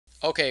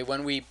Okay,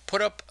 when we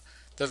put up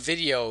the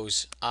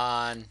videos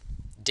on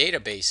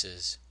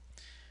databases,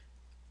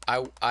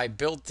 I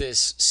built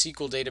this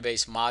SQL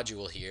database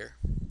module here,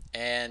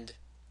 and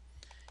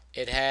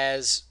it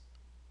has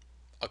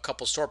a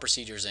couple store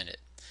procedures in it.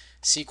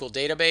 SQL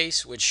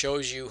database, which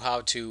shows you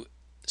how to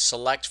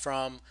select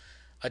from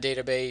a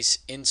database,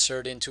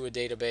 insert into a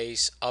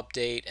database,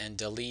 update and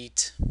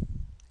delete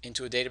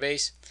into a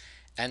database.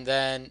 And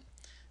then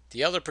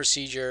the other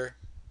procedure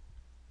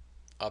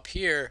up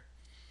here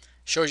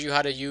shows you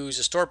how to use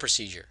a store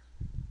procedure,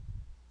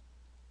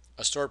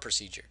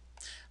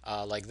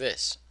 like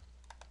this.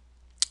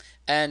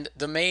 And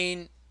the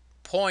main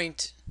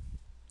point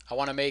I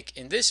want to make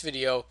in this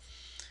video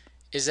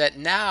is that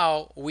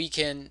now we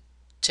can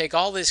take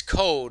all this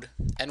code,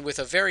 and with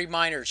a very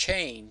minor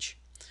change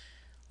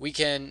we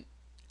can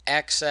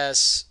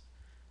access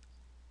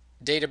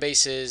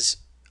databases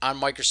on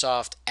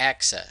Microsoft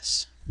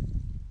Access.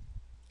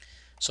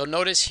 So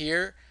notice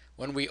here,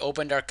 when we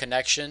opened our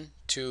connection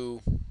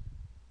to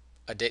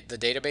the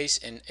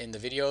database in the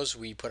videos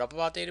we put up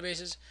about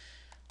databases,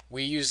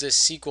 we use this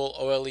SQL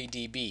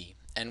OLEDB,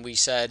 and we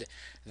said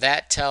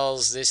that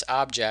tells this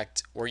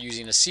object we're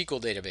using a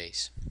SQL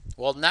database.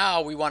 Well,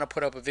 now we want to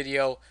put up a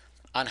video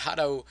on how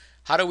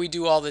do we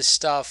do all this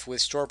stuff with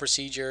store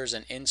procedures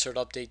and insert,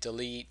 update,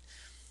 delete.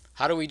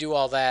 How do we do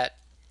all that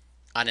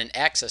on an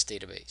Access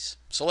database?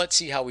 So let's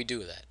see how we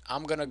do that.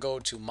 I'm going to go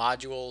to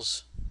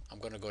Modules. I'm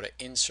going to go to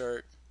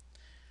Insert,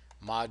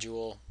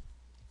 Module,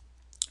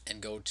 and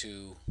go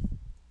to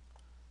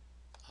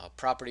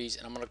Properties,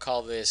 and I'm going to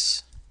call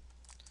this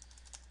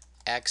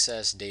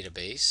Access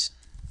Database.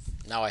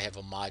 Now I have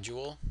a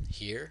module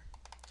here,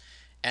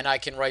 and I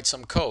can write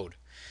some code.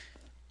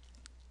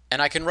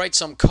 And I can write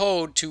some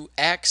code to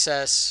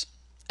access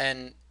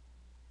and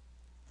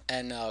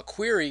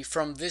query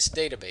from this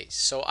database.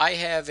 So I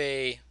have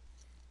a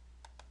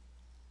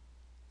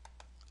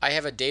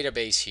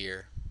database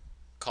here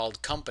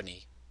called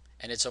Company,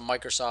 and it's a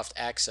Microsoft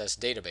Access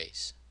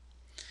database.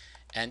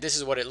 And this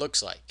is what it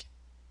looks like.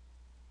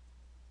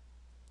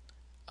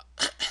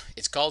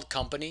 It's called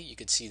Company, you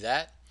can see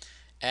that,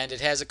 and it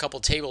has a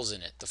couple tables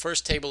in it. The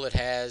first table it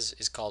has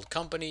is called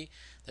Company.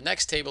 The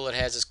next table it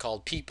has is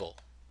called People.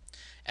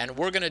 And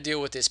we're going to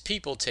deal with this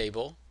People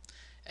table,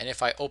 and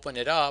if I open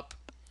it up,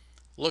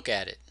 look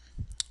at it.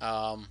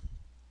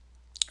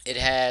 It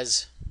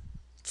has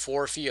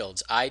 4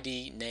 fields: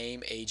 ID,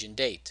 name, age, and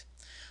date.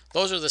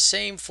 Those are the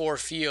same 4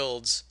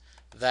 fields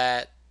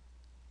that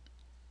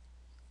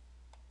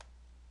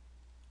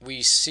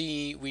we've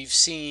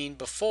seen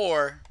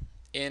before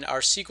in our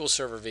SQL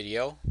Server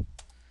video.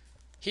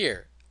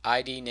 Here,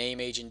 ID,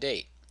 name, age, and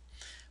date.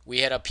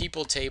 We had a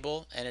people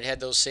table, and it had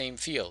those same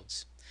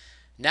fields.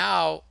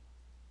 Now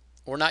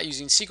we're not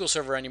using SQL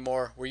Server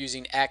anymore, we're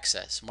using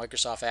Access,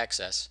 Microsoft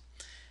Access,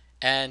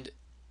 and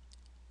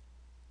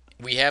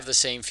we have the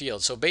same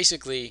field. So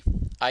basically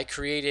I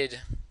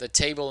created the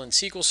table in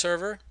SQL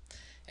Server,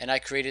 and I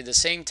created the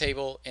same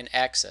table in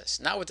Access,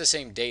 not with the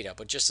same data,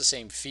 but just the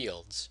same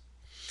fields.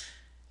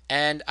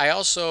 And I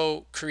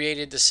also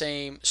created the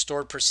same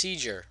stored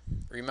procedure.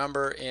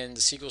 Remember in the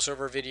SQL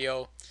Server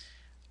video,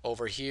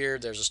 over here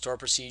there's a store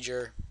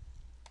procedure,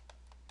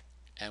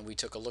 and we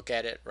took a look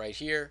at it right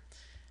here.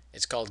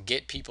 It's called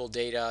Get People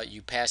Data.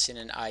 You pass in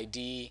an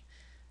ID,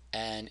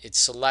 and it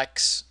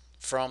selects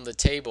from the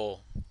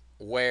table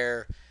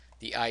where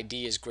the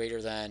ID is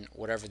greater than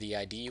whatever the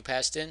ID you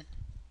passed in.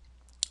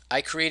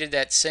 I created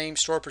that same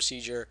store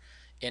procedure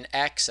in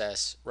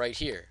Access right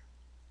here,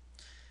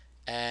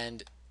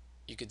 and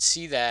you could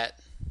see that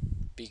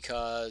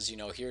because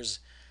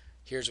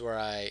here's where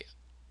I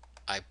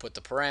put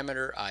the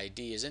parameter.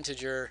 ID is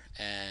integer,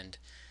 and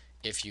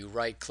if you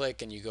right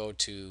click and you go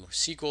to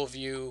SQL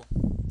view,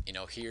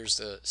 here's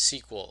the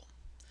SQL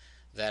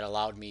that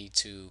allowed me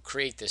to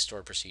create this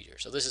store procedure.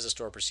 So this is a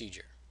store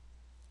procedure.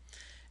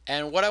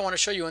 And what I want to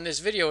show you in this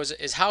video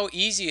is how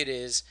easy it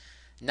is,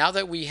 now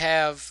that we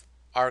have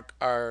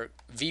our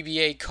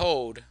VBA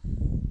code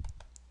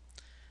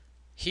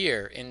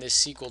here in this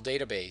SQL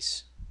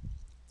database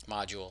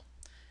module,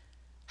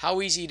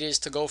 how easy it is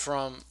to go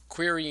from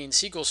querying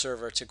SQL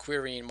Server to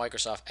querying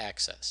Microsoft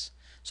Access.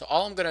 So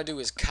all I'm going to do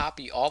is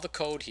copy all the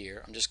code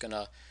here. I'm just going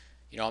to,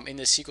 I'm in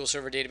the SQL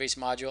Server database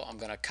module. I'm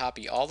going to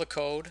copy all the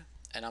code,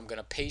 and I'm going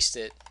to paste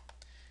it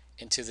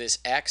into this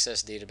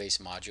Access database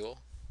module.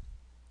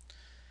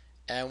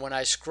 And when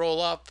I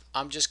scroll up,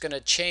 I'm just going to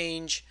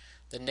change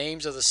the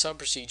names of the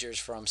subprocedures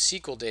from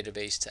SQL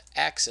database to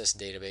Access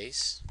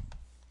database.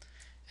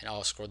 And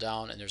I'll scroll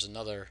down, and there's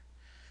another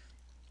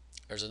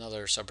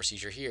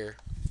subprocedure here.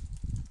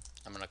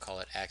 I'm going to call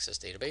it Access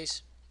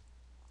database.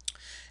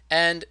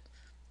 And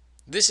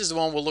this is the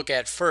one we'll look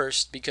at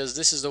first, because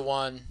this is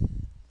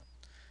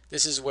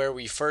where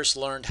we first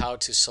learned how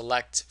to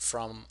select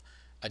from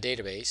a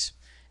database,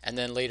 and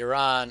then later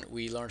on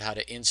we learned how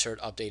to insert,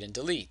 update, and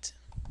delete.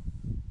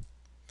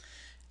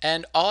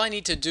 And all I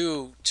need to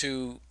do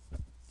to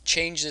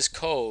change this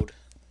code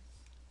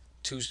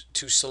to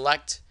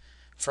select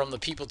from the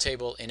people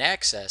table in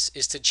Access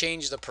is to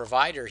change the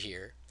provider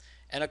here,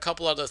 and a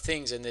couple other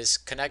things in this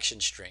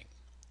connection string.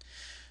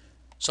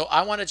 So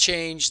I want to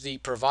change the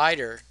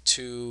provider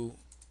to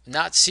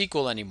not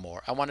SQL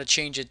anymore. I want to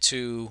change it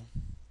to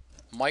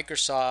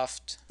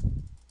Microsoft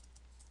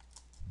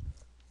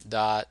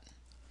dot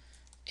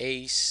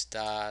ace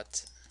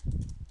dot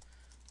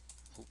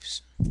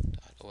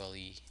ole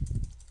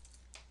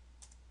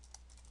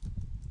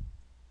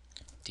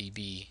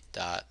db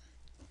dot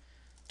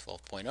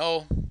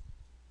 12.0,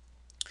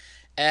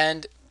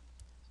 and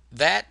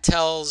that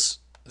tells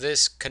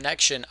this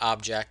connection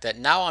object that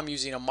now I'm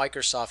using a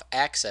Microsoft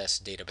Access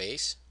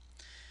database,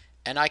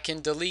 and I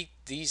can delete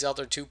these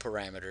other two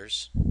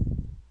parameters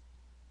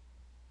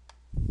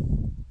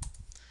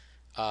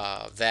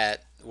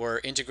that were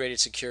integrated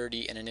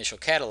security and initial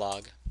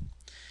catalog.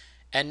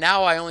 And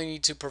now I only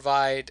need to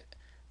provide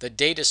the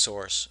data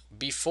source.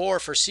 Before,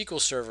 for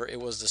SQL Server, it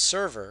was the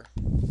server,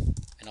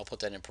 and I'll put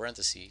that in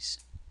parentheses.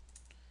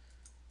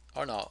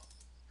 Oh no,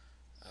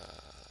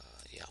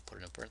 yeah, I'll put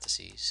it in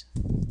parentheses.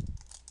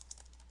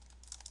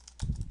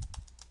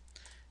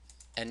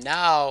 And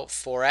now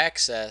for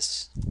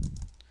access,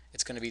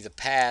 it's going to be the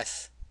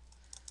path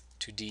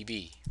to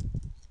DB.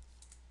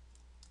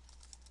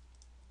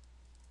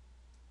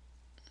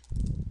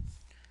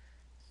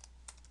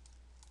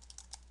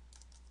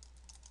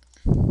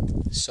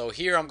 So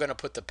here I'm going to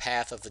put the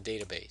path of the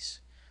database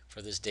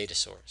for this data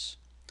source.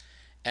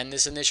 And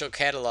this initial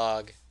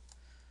catalog,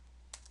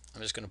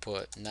 I'm just going to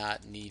put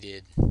not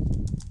needed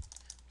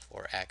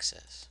for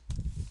access.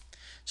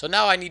 So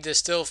now I need to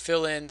still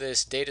fill in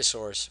this data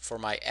source for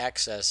my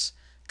access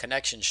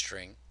connection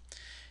string.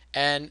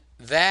 And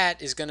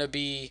that is going to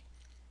be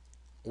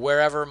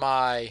wherever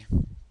my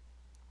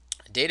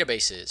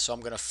database is. So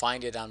I'm going to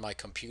find it on my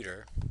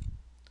computer.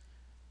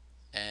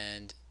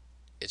 And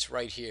it's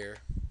right here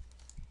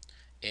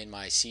in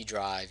my C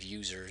drive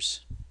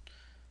users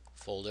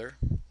folder,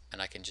 and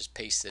I can just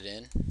paste it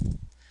in,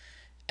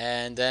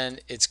 and then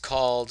it's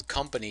called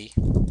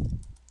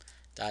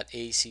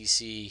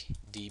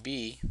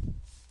company.accdb,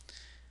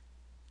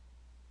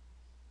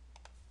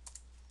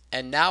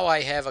 and now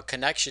I have a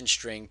connection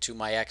string to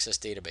my Access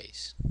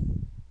database.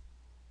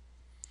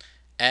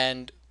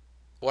 And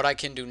what I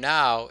can do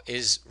now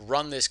is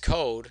run this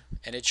code,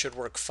 and it should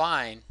work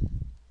fine,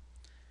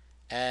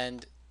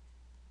 and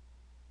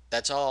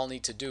that's all I'll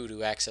need to do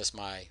to access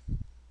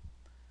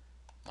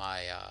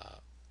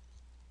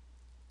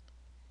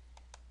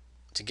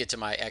to get to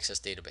my Access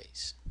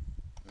database.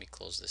 Let me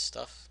close this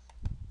stuff.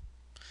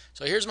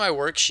 So here's my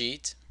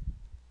worksheet.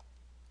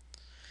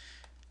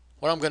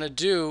 What I'm going to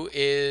do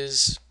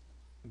is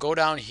go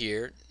down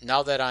here.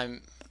 Now that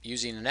I'm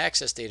using an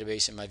Access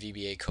database in my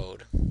VBA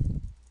code,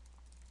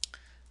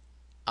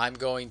 I'm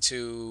going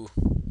to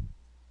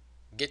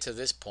get to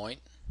this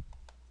point,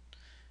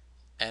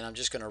 and I'm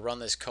just going to run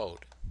this code.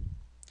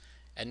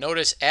 And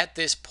notice at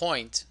this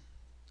point,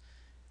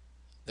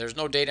 there's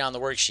no data on the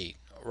worksheet.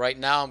 Right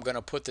now I'm going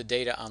to put the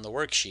data on the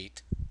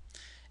worksheet.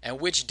 And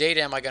which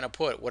data am I going to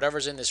put?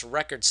 Whatever's in this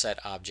record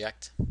set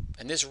object.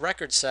 And this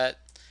record set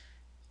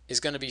is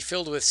going to be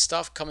filled with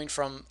stuff coming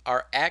from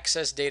our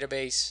Access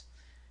database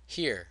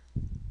here.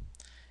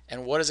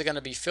 And what is it going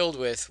to be filled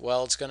with?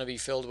 Well, it's going to be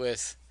filled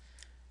with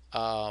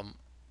our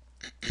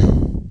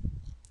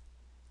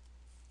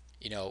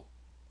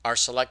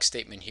select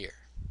statement here.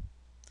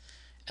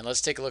 And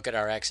let's take a look at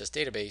our Access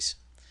database.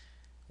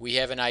 We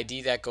have an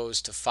ID that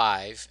goes to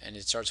 5, and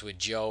it starts with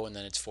Joe, and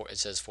then it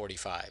says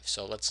 45.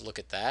 So let's look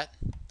at that.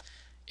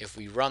 If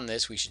we run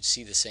this, we should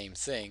see the same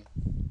thing.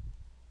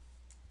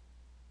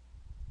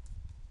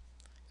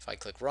 If I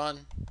click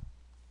run,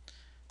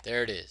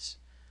 there it is.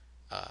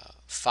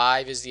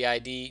 5 is the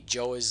ID,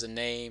 Joe is the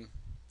name,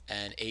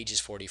 and age is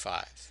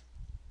 45.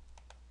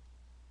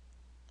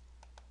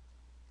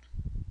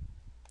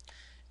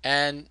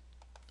 And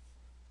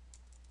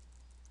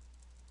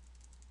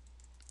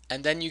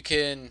then you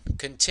can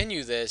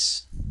continue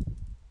this,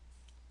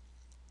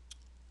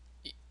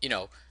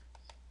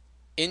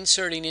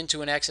 inserting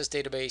into an Access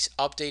database,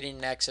 updating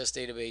an Access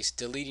database,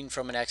 deleting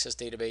from an Access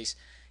database.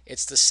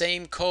 It's the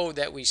same code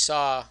that we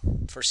saw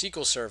for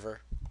SQL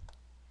Server,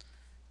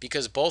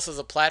 because both of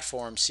the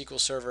platforms, SQL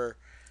Server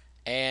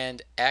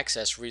and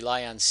Access,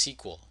 rely on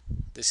SQL.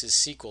 This is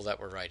SQL that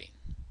we're writing.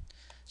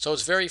 So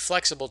it's very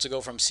flexible to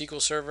go from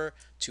SQL Server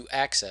to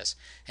Access.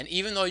 And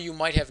even though you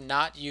might have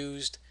not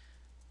used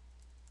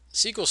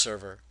SQL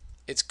Server,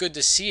 it's good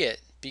to see it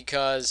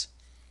because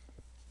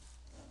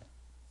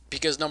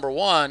number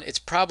one, it's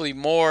probably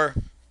good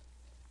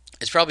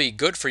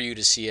for you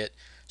to see it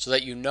so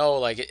that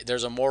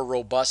there's a more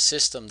robust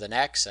system than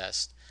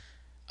Access.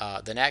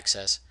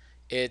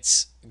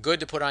 It's good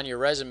to put on your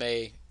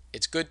resume.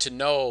 It's good to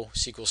know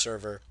SQL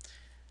Server,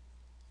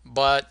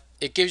 but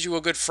it gives you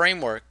a good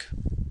framework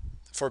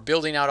for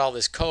building out all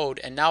this code.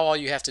 And now all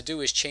you have to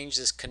do is change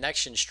this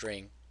connection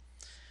string,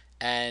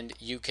 and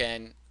you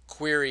can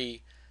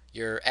query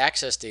your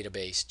Access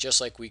database just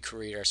like we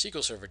queried our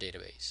SQL Server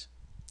database.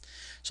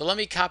 So let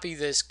me copy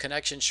this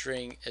connection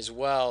string as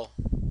well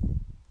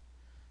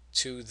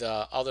to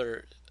the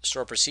other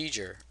store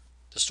procedure,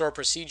 the store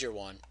procedure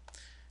one,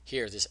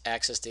 here, this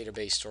access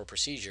database store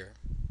procedure,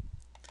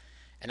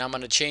 and I'm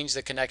going to change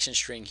the connection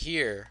string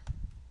here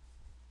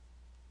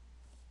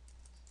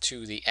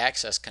to the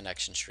access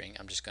connection string.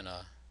 I'm just going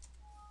to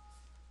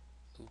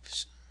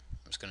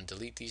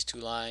delete these two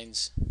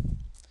lines,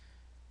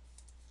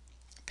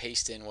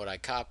 paste in what I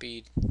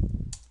copied,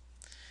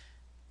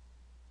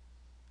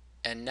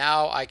 and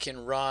now I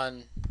can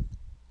run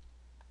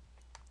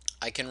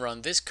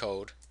this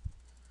code,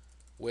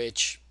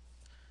 which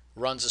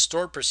runs a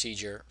stored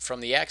procedure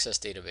from the access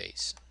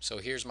database. So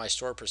here's my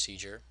stored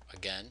procedure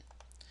again.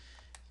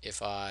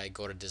 If I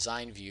go to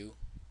design view,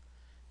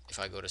 if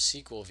I go to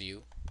SQL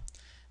view,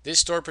 this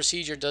stored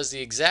procedure does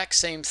the exact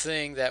same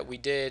thing that we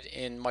did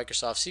in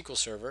Microsoft SQL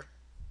Server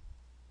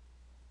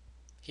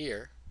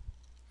here,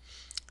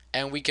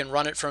 and we can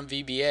run it from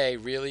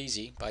VBA real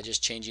easy by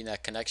just changing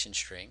that connection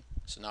string.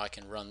 So now I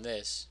can run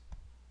this.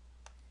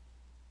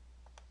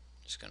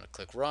 Just going to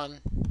click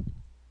run.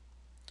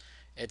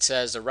 It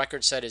says the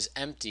record set is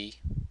empty,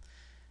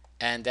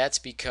 and that's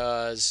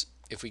because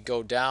if we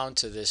go down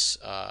to this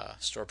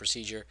store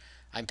procedure,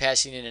 I'm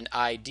passing in an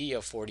ID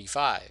of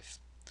 45.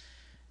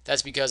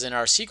 That's because in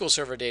our SQL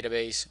Server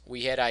database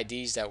we had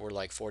IDs that were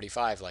like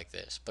 45 like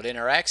this, but in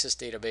our Access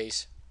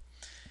database,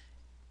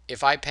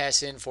 if I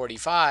pass in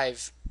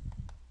 45,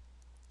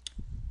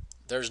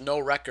 there's no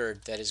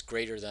record that is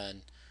greater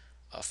than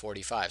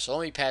 45. So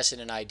let me pass in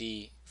an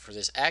ID for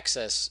this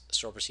Access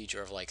store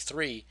procedure of like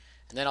 3,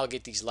 and then I'll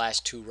get these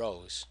last two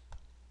rows.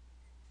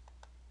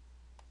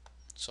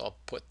 So I'll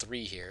put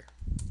 3 here,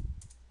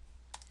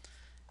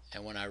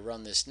 and when I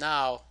run this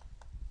now,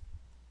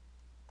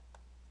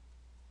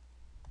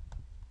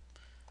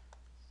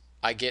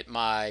 I get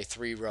my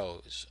 3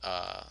 rows,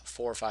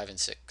 4, 5, and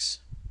 6.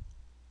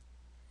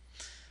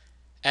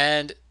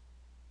 And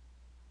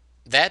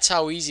that's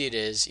how easy it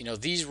is. You know,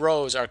 these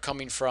rows are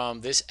coming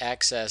from this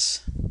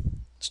access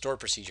store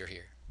procedure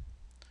here.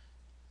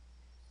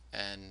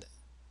 And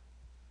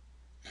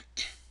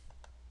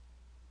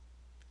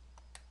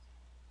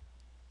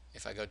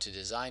if I go to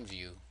design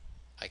view,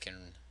 I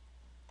can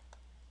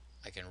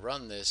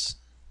run this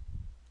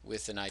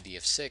with an ID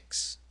of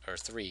 6 or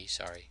 3,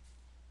 sorry.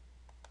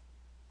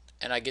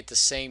 And I get the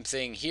same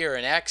thing here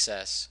in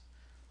Access,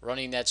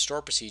 running that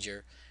store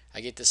procedure. I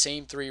get the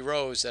same 3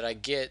 rows that I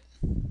get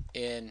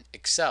in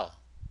Excel.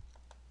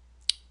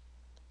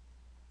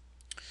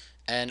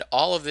 And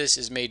all of this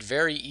is made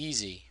very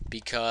easy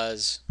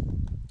because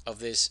of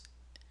this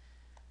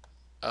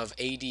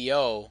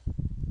ADO.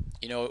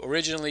 You know,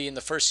 originally in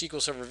the first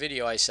SQL Server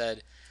video I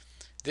said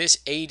this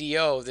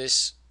ADO,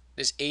 this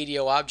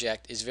ADO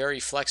object is very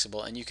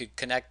flexible, and you could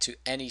connect to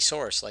any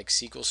source like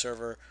SQL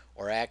Server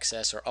or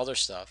Access or other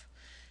stuff.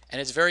 And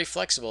it's very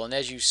flexible, and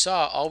as you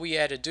saw, all we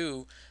had to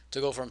do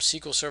to go from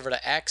SQL Server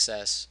to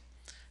Access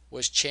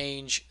was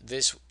change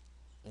this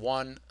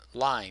one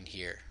line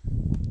here,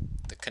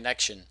 the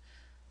connection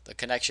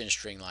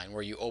string line,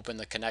 where you open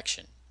the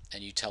connection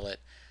and you tell it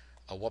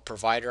what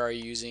provider are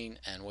you using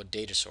and what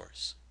data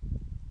source.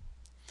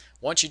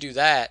 Once you do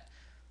that,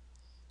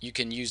 you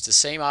can use the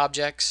same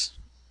objects,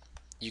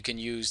 you can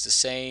use the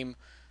same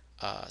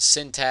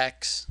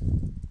syntax,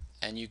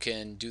 and you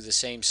can do the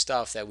same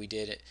stuff that we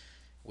did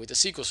with the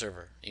SQL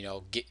Server. You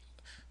know,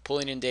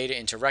 pulling in data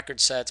into record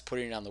sets,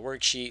 putting it on the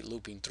worksheet,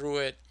 looping through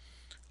it,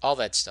 all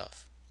that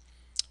stuff.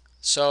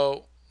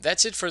 So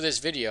that's it for this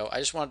video. I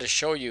just wanted to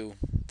show you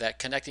that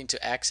connecting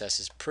to Access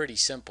is pretty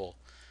simple.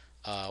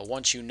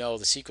 Once you know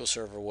the SQL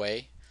Server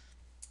way,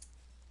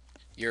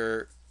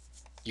 you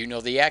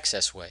know the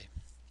Access way.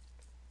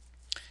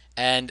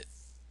 And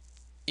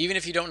even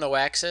if you don't know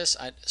Access,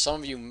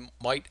 some of you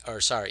might,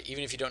 or sorry,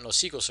 even if you don't know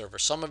SQL Server,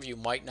 some of you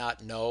might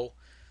not know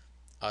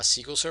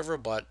SQL Server,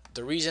 but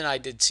the reason I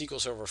did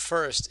SQL Server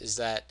first is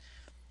that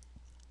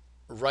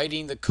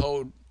writing the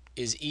code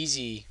is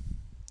easy.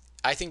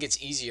 I think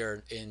it's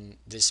easier in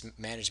this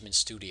Management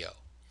Studio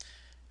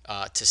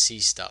to see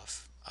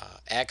stuff.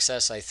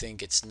 Access, I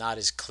think it's not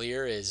as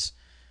clear as,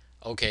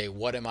 okay,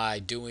 what am I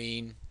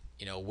doing?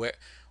 You know,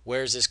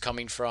 where is this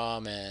coming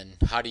from, and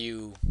how do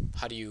you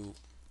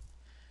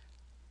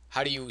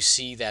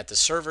see that the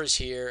server's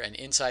here, and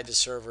inside the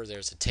server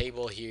there's a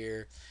table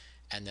here,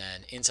 and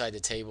then inside the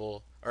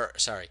table, or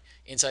sorry,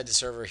 inside the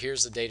server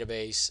here's the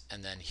database,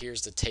 and then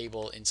here's the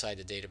table inside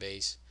the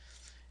database,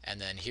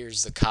 and then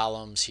here's the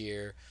columns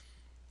here,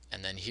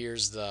 and then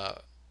here's the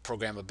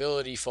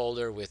programmability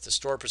folder with the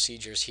store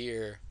procedures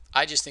here.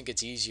 I just think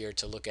it's easier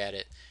to look at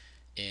it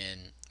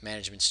in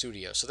Management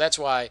Studio. So that's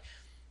why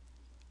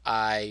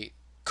I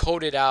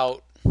coded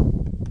out, you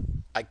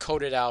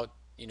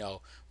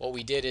know, what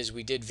we did is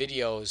we did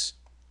videos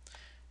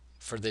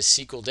for this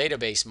SQL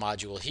database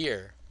module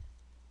here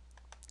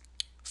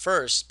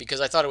first,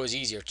 because I thought it was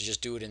easier to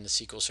just do it in the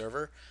SQL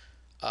Server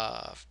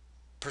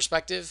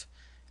perspective,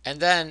 and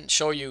then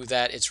show you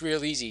that it's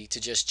real easy to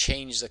just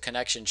change the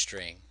connection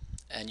string,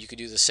 and you could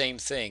do the same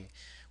thing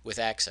with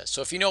Access.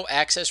 So if you know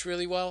Access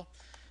really well,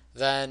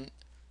 then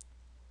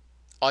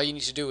all you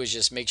need to do is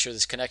just make sure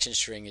this connection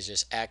string is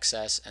just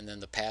Access and then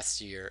the path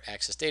to your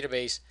Access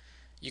database.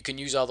 you can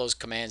use all those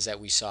commands that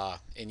we saw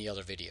in the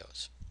other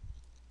videos.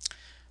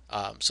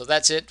 So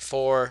that's it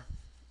for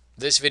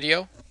this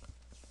video.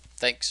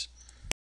 Thanks.